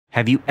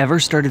Have you ever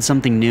started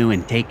something new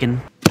and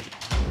taken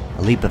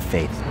a leap of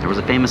faith? There was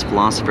a famous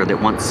philosopher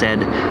that once said,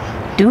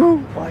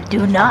 "Do or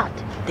do not.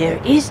 There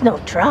is no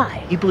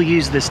try." People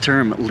use this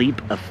term leap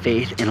of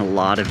faith in a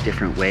lot of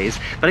different ways,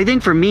 but I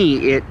think for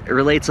me it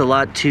relates a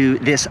lot to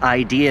this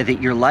idea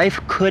that your life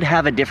could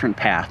have a different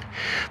path,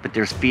 but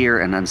there's fear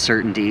and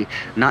uncertainty,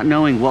 not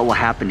knowing what will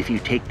happen if you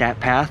take that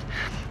path,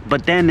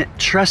 but then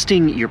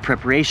trusting your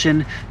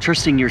preparation,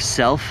 trusting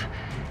yourself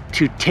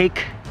to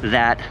take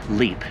that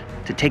leap,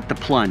 to take the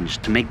plunge,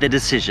 to make the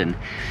decision,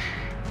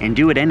 and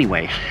do it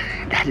anyway.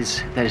 That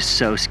is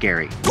so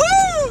scary.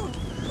 Woo!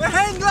 We're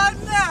hang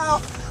gliding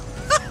now!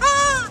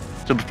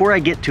 So before I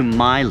get to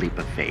my leap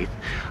of faith,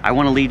 I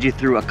want to lead you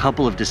through a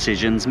couple of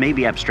decisions,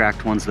 maybe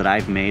abstract ones that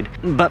I've made.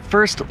 But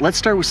first, let's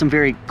start with some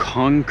very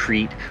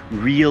concrete,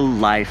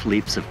 real-life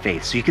leaps of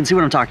faith, so you can see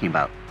what I'm talking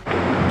about.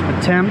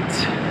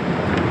 Attempt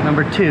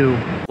number 2.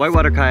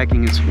 Whitewater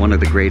kayaking is one of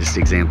the greatest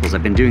examples.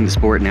 I've been doing the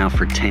sport now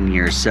for 10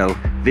 years, so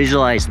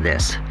visualize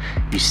this.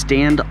 You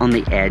stand on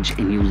the edge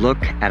and you look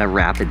at a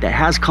rapid that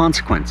has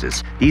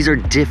consequences. These are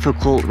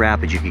difficult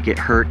rapids. You could get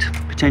hurt,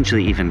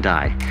 potentially even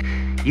die.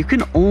 You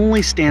can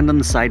only stand on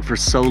the side for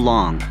so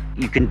long.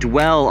 You can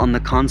dwell on the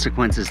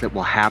consequences that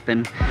will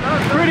happen.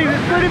 That's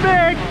pretty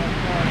big!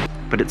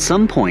 But at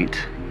some point,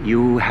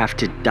 you have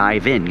to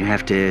dive in. You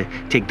have to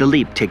take the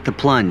leap, take the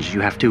plunge.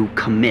 You have to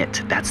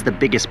commit. That's the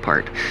biggest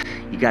part.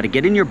 You got to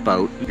get in your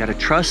boat. You got to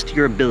trust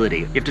your ability.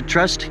 You have to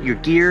trust your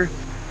gear,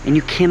 and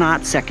you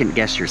cannot second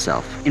guess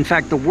yourself. In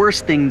fact, the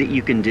worst thing that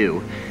you can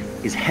do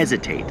is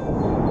hesitate.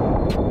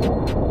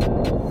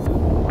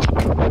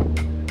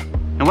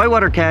 Now,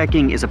 whitewater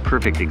kayaking is a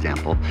perfect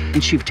example.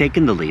 Once you've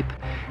taken the leap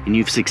and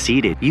you've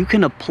succeeded, you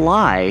can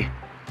apply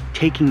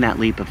taking that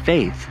leap of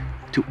faith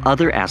to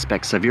other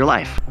aspects of your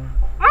life.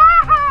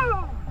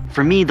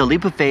 For me, the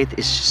leap of faith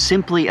is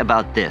simply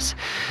about this.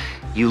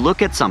 You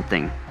look at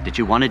something that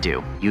you want to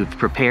do. You've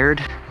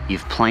prepared,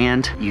 you've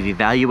planned, you've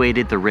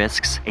evaluated the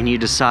risks, and you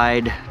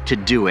decide to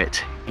do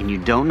it. And you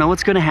don't know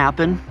what's going to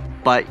happen,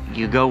 but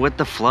you go with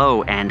the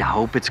flow and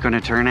hope it's going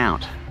to turn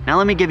out. Now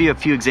let me give you a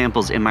few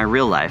examples in my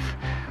real life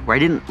where I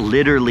didn't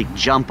literally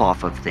jump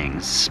off of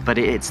things, but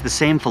it's the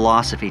same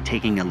philosophy,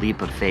 taking a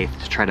leap of faith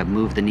to try to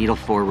move the needle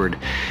forward,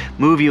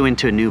 move you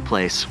into a new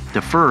place.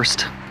 The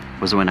first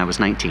was when I was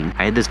 19.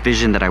 I had this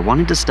vision that I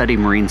wanted to study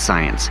marine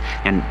science,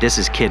 and this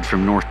is kid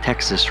from North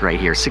Texas right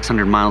here,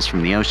 600 miles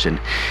from the ocean.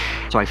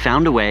 So I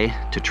found a way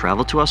to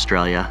travel to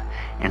Australia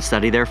and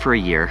study there for a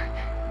year.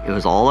 It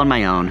was all on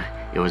my own.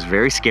 It was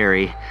very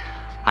scary.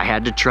 I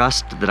had to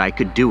trust that I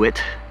could do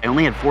it. I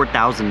only had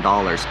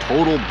 $4,000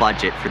 total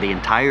budget for the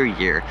entire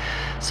year.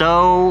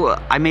 So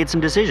I made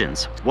some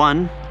decisions.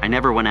 One, I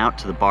never went out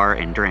to the bar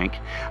and drank.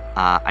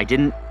 I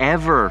didn't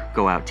ever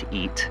go out to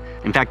eat.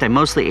 In fact, I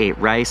mostly ate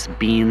rice,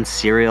 beans,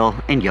 cereal,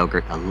 and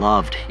yogurt. I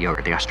loved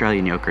yogurt. The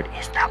Australian yogurt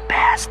is the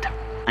best.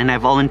 And I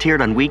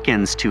volunteered on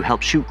weekends to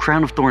help shoot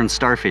crown of thorns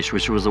starfish,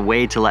 which was a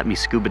way to let me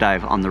scuba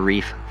dive on the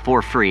reef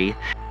for free.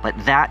 But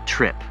that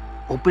trip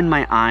opened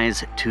my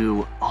eyes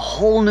to a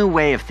whole new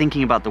way of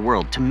thinking about the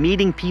world, to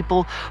meeting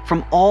people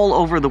from all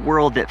over the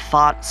world that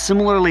thought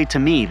similarly to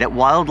me, that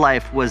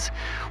wildlife was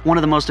one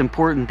of the most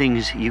important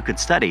things you could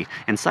study.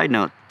 And side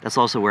note, that's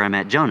also where I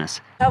met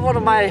Jonas. I have one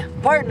of my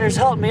partners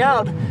help me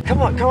out.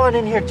 Come on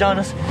in here,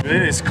 Jonas.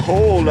 It is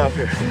cold up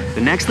here.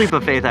 The next leap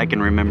of faith I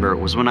can remember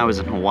was when I was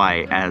in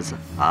Hawaii as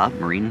a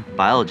marine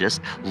biologist,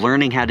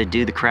 learning how to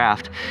do the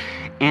craft.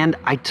 And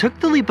I took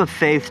the leap of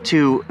faith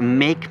to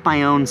make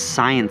my own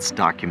science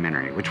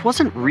documentary, which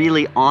wasn't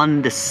really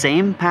on the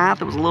same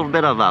path. It was a little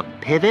bit of a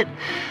pivot.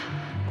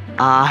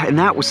 And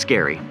that was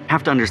scary. You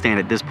have to understand,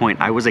 at this point,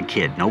 I was a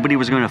kid. Nobody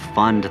was going to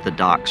fund the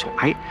doc, so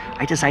I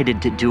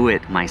decided to do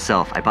it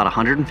myself. I bought a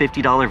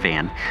 $150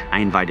 van. I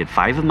invited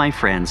 5 of my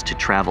friends to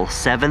travel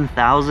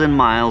 7,000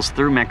 miles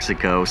through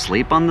Mexico,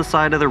 sleep on the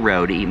side of the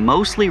road, eat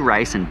mostly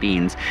rice and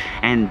beans,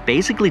 and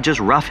basically just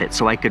rough it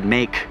so I could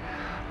make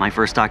my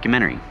first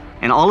documentary.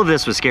 And all of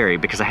this was scary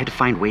because I had to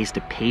find ways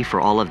to pay for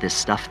all of this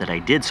stuff that I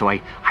did, so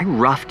I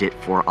roughed it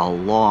for a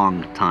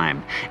long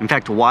time. In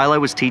fact, while I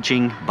was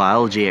teaching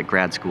biology at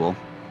grad school,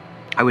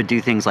 I would do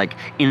things like,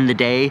 in the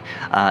day,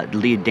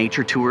 lead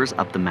nature tours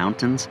up the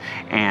mountains,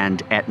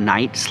 and at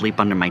night, sleep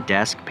under my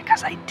desk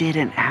because I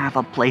didn't have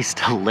a place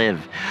to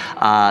live.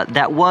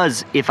 That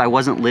was if I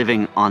wasn't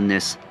living on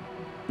this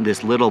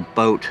little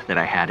boat that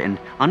I had. And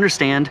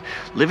understand,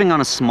 living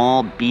on a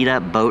small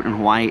beat-up boat in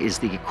Hawaii is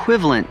the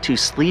equivalent to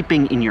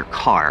sleeping in your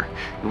car.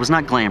 It was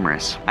not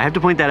glamorous. I have to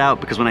point that out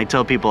because when I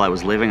tell people I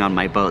was living on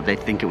my boat, they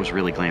think it was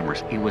really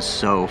glamorous. It was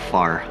so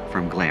far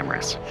from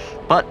glamorous.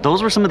 But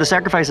those were some of the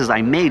sacrifices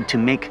I made to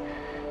make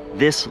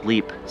this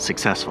leap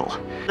successful.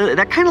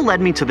 That kind of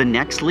led me to the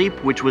next leap,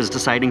 which was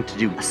deciding to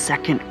do a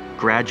second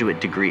graduate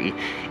degree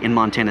in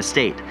Montana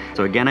State.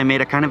 So again, I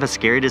made a kind of a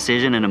scary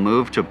decision and a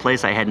move to a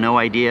place I had no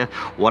idea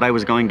what I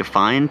was going to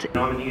find.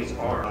 Nominees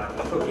are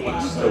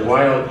Cookies, The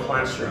Wild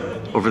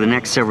Classroom. Over the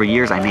next several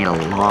years, I made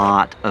a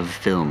lot of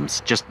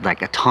films, just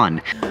like a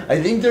ton. I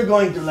think they're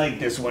going to like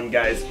this one,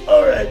 guys.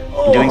 All right.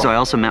 In doing so, I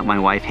also met my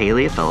wife,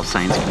 Haley, a fellow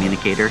science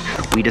communicator.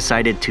 We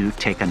decided to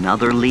take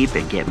another leap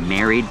and get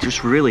married,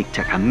 just really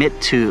to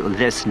commit to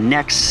this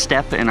next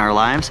step in our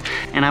lives.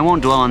 And I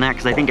won't dwell on that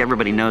because I think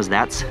everybody knows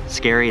that's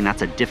scary and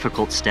that's a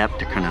difficult step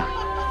to kind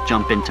of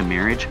jump into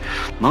marriage.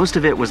 Most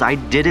of it was I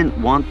didn't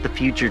want the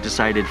future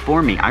decided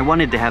for me. I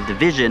wanted to have the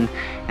vision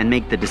and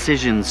make the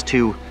decisions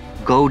to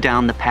go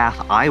down the path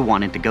I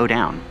wanted to go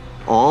down.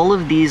 All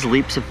of these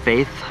leaps of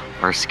faith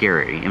are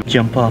scary.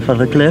 Jump off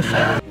of a cliff.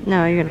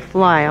 No, you're gonna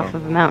fly off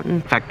of a mountain.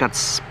 In fact,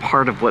 that's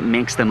part of what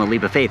makes them a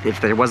leap of faith. If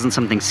there wasn't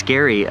something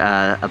scary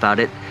about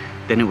it,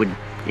 then it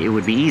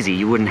would be easy.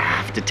 You wouldn't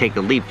have to take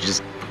the leap,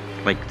 just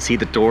like see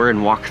the door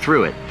and walk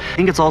through it. I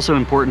think it's also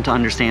important to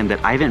understand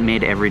that I haven't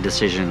made every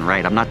decision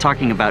right. I'm not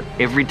talking about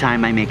every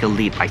time I make a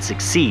leap, I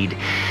succeed.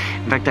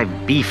 In fact,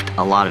 I've beefed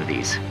a lot of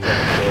these.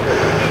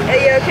 Are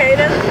you okay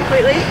then,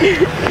 completely?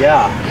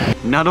 Yeah.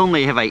 Not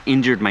only have I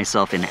injured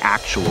myself in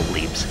actual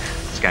leaps,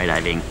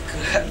 skydiving,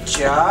 Good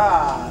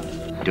job.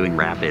 doing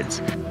rapids,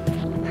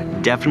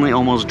 definitely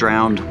almost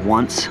drowned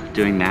once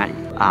doing that.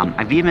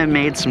 I've even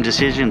made some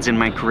decisions in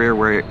my career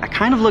where I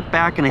kind of look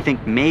back and I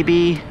think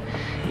maybe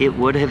it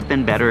would have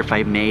been better if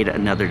I made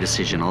another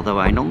decision, although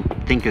I don't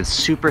think it's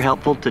super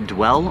helpful to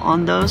dwell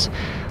on those.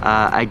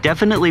 I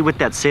definitely, with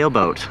that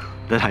sailboat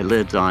that I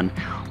lived on,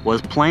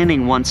 was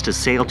planning once to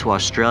sail to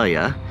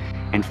Australia,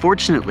 and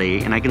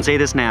fortunately, and I can say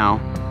this now,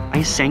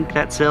 I sank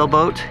that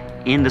sailboat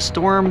in the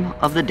storm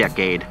of the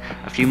decade,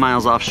 a few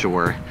miles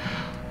offshore,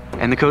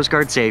 and the Coast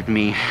Guard saved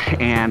me,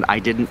 and I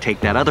didn't take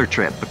that other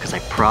trip because I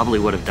probably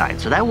would have died.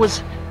 So that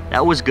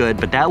was good,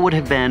 but that would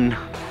have been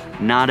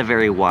not a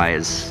very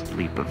wise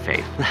leap of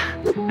faith.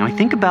 Now I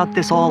think about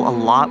this all a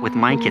lot with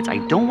my kids. I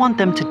don't want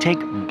them to take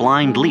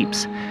blind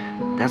leaps.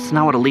 That's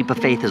not what a leap of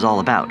faith is all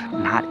about,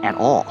 not at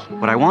all.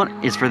 What I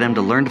want is for them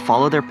to learn to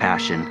follow their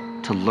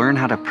passion, to learn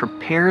how to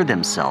prepare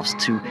themselves,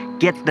 to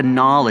get the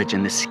knowledge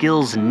and the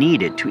skills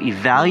needed to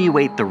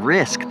evaluate the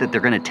risk that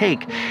they're gonna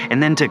take,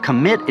 and then to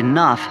commit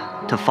enough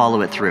to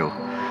follow it through.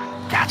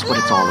 That's what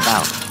it's all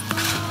about.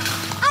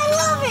 I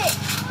love it!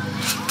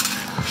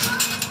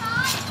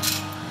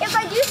 If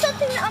I do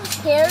something that I'm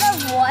scared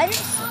of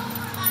once,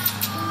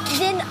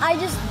 then I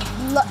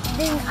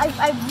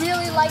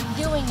really like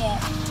doing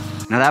it.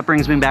 Now that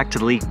brings me back to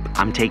the leap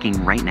I'm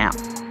taking right now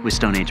with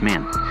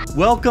StoneAgeMan.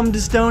 Welcome to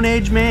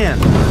StoneAgeMan.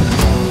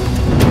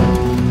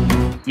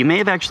 You may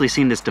have actually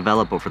seen this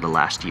develop over the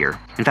last year.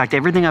 In fact,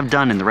 everything I've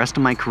done in the rest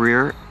of my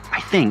career,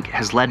 I think,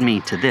 has led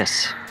me to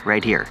this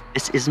right here.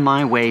 This is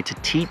my way to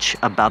teach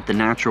about the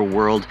natural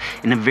world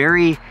in a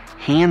very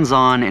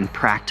hands-on and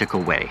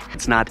practical way.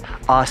 It's not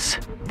us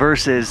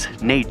versus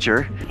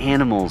nature,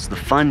 animals, the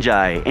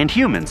fungi, and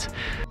humans.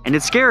 And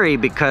it's scary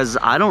because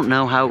I don't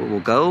know how it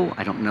will go.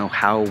 I don't know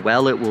how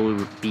well it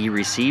will be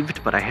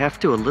received, but I have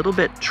to a little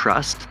bit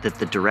trust that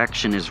the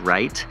direction is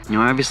right. You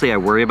know, obviously I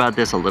worry about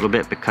this a little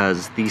bit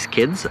because these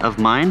kids of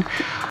mine,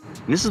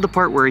 this is the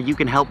part where you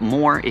can help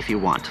more if you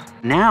want.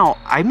 Now,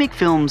 I make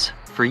films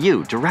for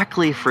you,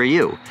 directly for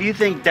you. If you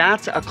think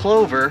that's a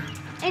clover,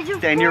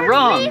 then you're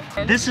wrong.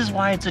 This is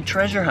why it's a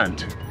treasure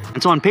hunt.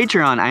 And so on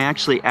Patreon, I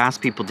actually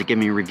ask people to give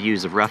me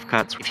reviews of rough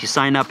cuts. If you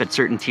sign up at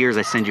certain tiers,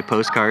 I send you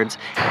postcards.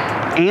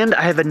 And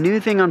I have a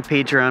new thing on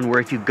Patreon where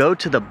if you go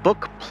to the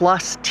Book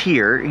Plus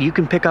tier, you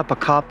can pick up a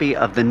copy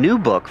of the new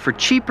book for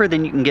cheaper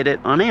than you can get it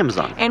on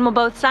Amazon. And we'll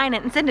both sign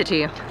it and send it to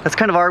you. That's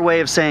kind of our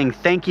way of saying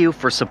thank you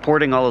for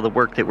supporting all of the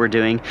work that we're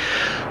doing.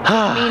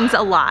 It means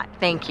a lot,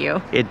 thank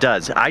you. It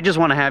does. I just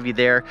want to have you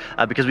there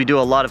because we do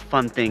a lot of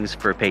fun things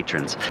for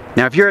patrons.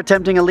 Now, if you're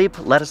attempting a leap,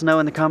 let us know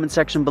in the comment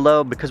section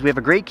below because we have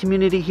a great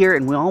community here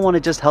and we all want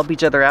to just help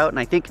each other out, and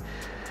I think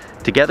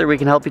together we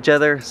can help each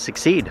other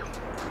succeed.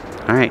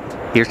 All right,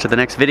 here's to the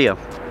next video.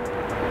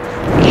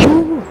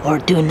 Do or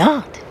do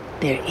not.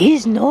 There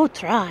is no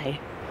try.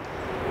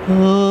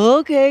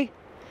 Okay.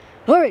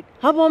 All right,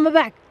 hop on my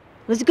back.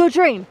 Let's go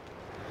train.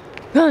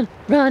 Run,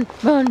 run,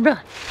 run, run.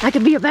 I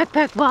can be your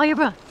backpack while you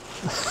run.